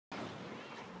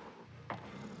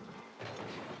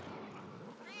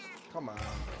Come on.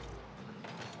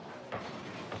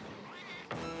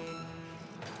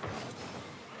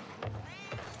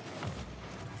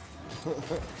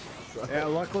 Yeah,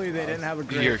 luckily they didn't have a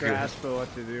great grasp of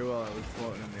what to do while it was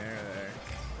floating in the air there.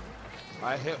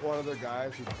 I hit one of their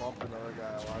guys, he bumped another guy,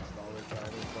 I watched all their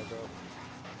time and fuck up.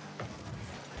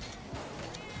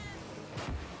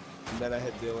 And then I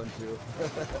hit Dylan too.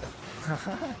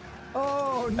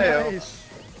 Oh, nice!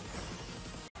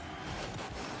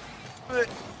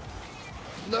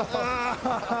 No!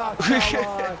 Oh, come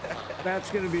on. That's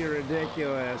gonna be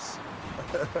ridiculous.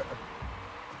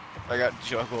 I got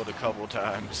juggled a couple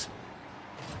times.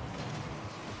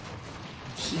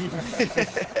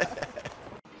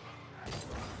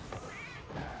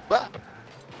 Ah.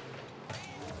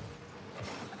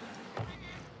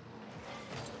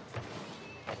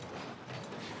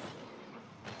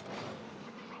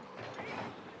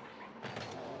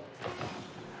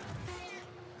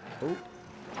 Oh.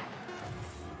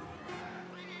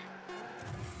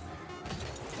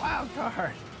 Wild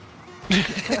card.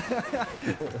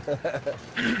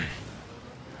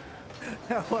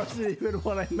 That wasn't even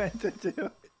what I meant to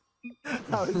do.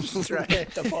 I was just trying to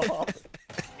hit the ball.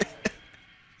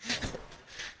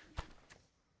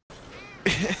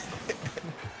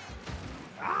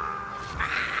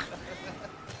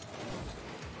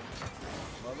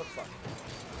 Motherfucker.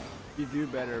 You do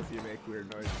better if you make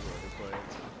weird noises when you play it.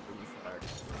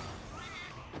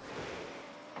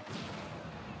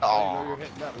 Oh, you know you're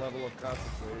hitting that level of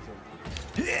concentration.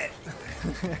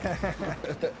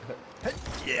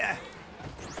 Yeah.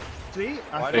 See?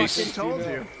 I fucking told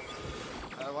you.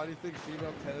 Why do you think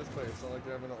female tennis players sound like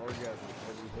they're having an orgasm?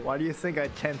 Why do you think I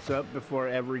tense up before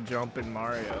every jump in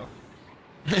Mario?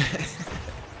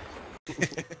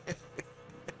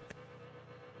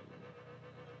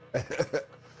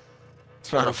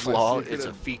 It's not a flaw, it's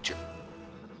a feature.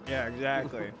 Yeah,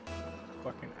 exactly.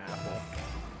 Fucking apple.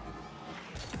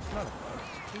 It's not a flaw,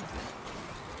 it's a feature.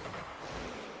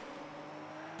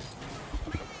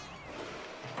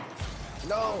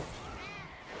 No!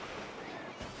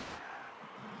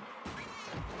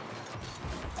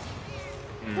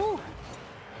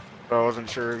 I wasn't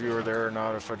sure if you were there or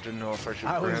not, if I didn't know if I should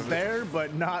grab it. I was there,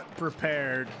 but not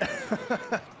prepared.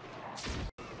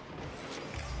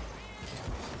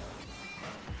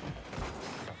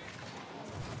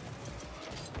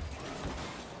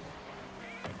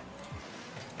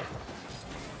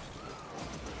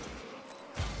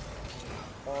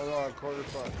 Oh no, quarter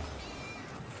front.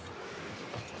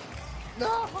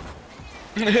 No!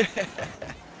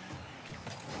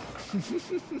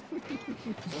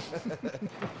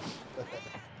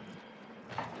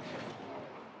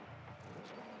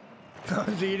 I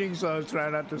was eating, so I was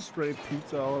trying not to spray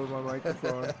pizza all over my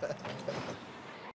microphone.